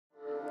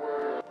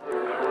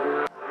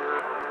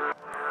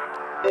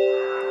Who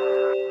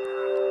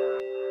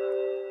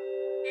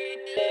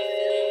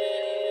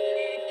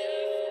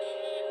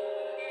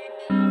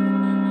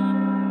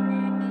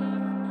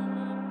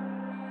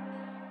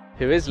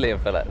is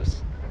Liam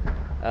Phillips?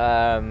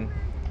 A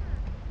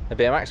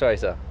BMX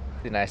racer.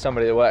 You know,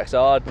 somebody that works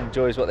hard,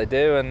 enjoys what they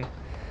do, and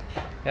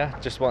yeah,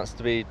 just wants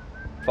to be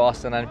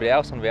faster than anybody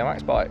else on a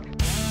BMX bike.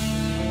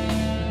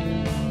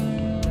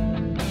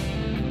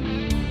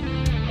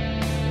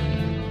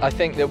 I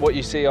think that what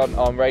you see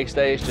on race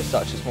day is just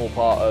such a small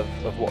part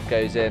of what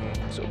goes in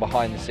sort of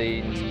behind the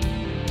scenes.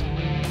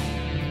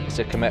 It's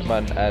a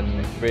commitment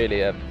and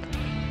really a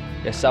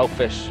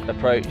selfish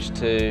approach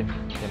to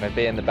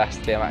being the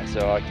best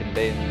BMXer I can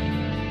be.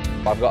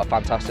 I've got a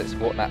fantastic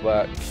support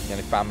network,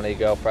 family,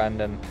 girlfriend,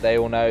 and they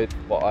all know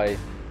what I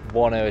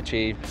want to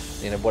achieve.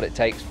 What it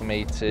takes for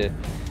me to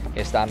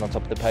stand on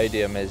top of the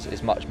podium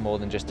is much more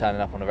than just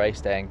turning up on a race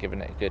day and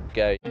giving it a good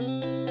go.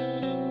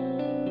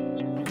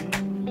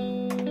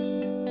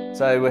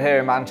 So we're here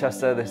in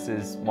Manchester. This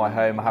is my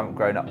home. I haven't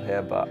grown up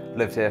here, but I've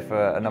lived here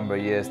for a number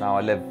of years now.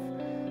 I live,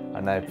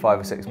 5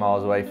 or 6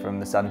 miles away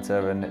from the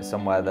centre, and it's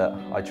somewhere that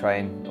I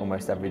train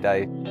almost every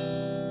day.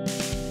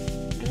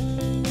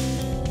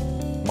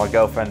 My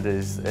girlfriend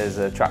is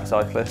a track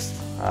cyclist.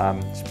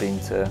 She's been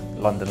to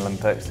London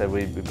Olympics, so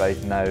we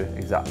both know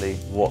exactly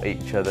what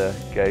each other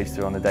goes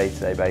through on a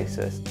day-to-day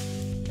basis.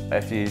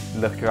 If you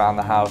look around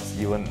the house,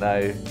 you wouldn't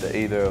know that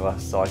either of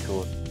us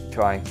cycle.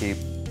 Try and keep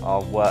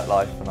our work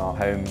life and our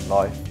home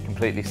life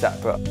completely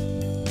separate.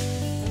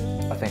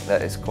 I think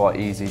that it's quite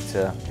easy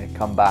to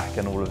come back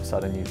and all of a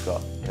sudden you've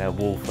got a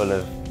wall full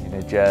of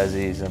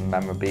jerseys and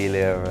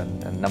memorabilia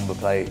and number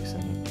plates,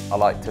 and I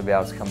like to be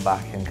able to come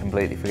back and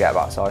completely forget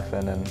about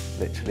cycling and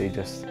literally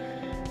just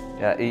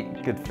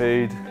eat good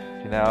food.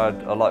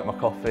 I like my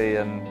coffee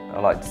and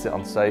I like to sit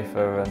on the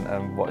sofa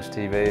and watch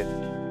TV.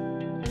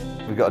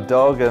 We've got a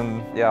dog,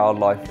 and our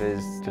life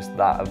is just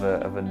that of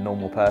a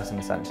normal person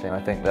essentially, and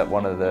I think that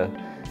one of the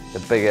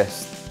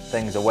biggest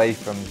things away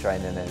from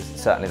training is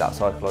certainly that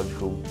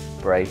psychological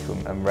break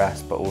and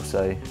rest, but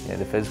also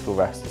the physical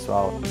rest as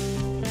well.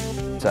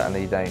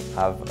 Certainly don't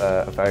have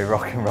a very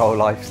rock and roll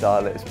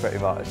lifestyle. It's pretty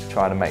much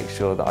trying to make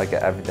sure that I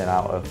get everything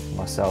out of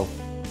myself,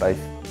 both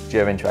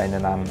during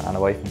training and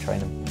away from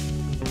training.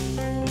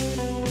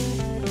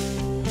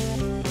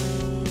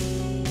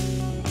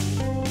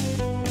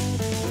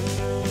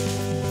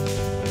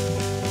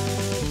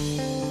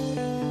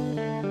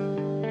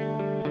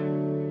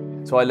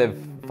 So I live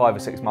 5 or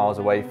 6 miles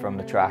away from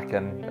the track,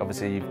 and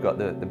obviously you've got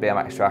the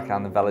BMX track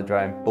and the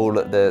velodrome all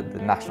at the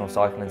National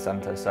Cycling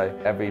Centre, so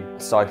every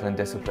cycling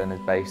discipline is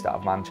based out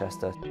of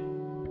Manchester.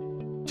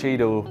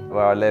 Cheadle,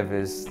 where I live,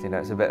 is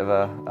it's a bit of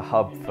a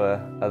hub for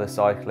other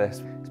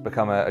cyclists. It's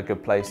become a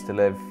good place to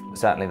live.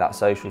 Certainly that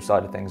social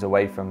side of things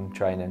away from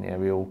training,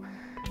 we all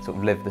sort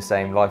of live the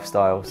same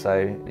lifestyle,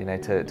 so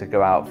to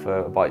go out for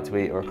a bite to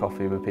eat or a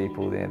coffee with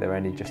people, they're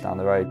only just down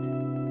the road.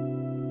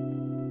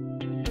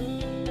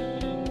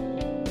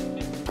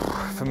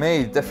 For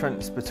me, the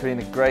difference between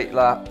a great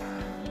lap,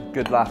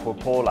 good lap or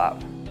poor lap,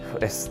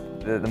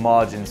 the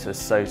margins are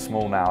so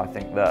small now. I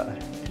think that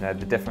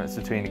the difference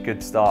between a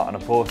good start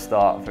and a poor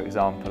start, for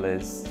example,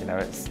 is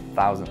it's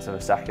thousandths of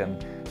a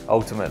second.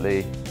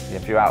 Ultimately,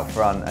 if you're out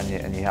front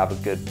and you have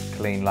a good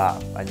clean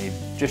lap and you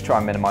just try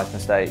and minimise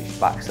mistakes,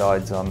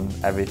 backsides on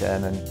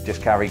everything, and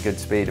just carry good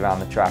speed around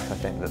the track, I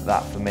think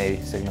that for me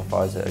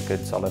signifies a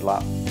good solid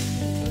lap.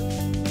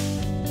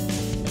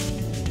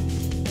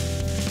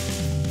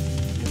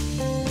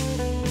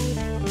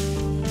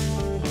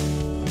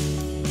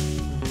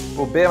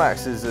 Well,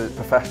 BMX is a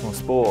professional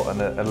sport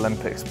and an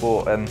Olympic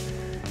sport, and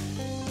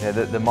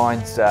the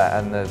mindset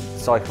and the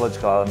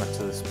psychological elements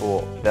of the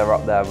sport, they're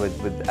up there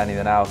with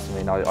anything else.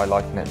 I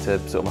liken it to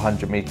sort of a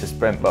 100-metre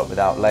sprint but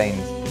without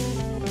lanes.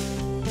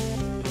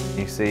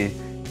 You see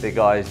the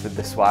guys with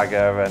the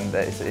swagger, and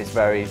it's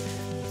very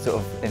sort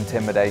of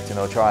intimidating,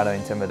 or trying to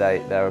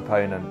intimidate their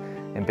opponent.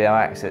 In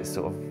BMX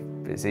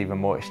it's even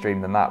more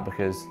extreme than that,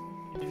 because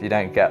if you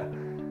don't get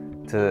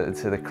to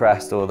the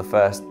crest or the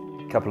first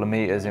couple of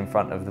metres in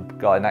front of the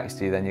guy next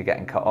to you, then you're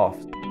getting cut off.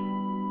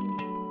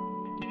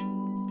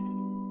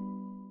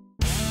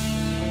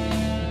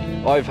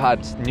 I've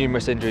had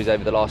numerous injuries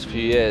over the last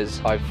few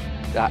years. I've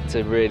had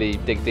to really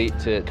dig deep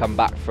to come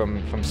back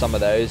from some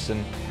of those,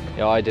 and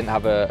I didn't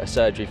have a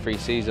surgery-free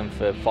season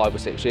for 5 or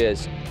 6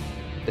 years.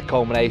 The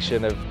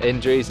culmination of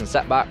injuries and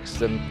setbacks,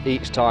 and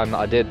each time that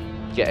I did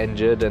get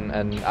injured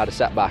and had a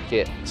setback,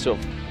 it sort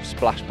of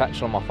splashed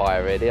petrol on my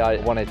fire really. I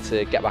wanted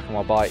to get back on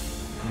my bike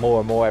more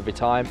and more every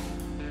time.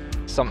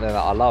 Something that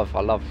I love. I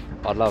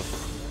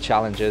love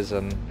challenges,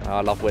 and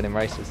I love winning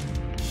races.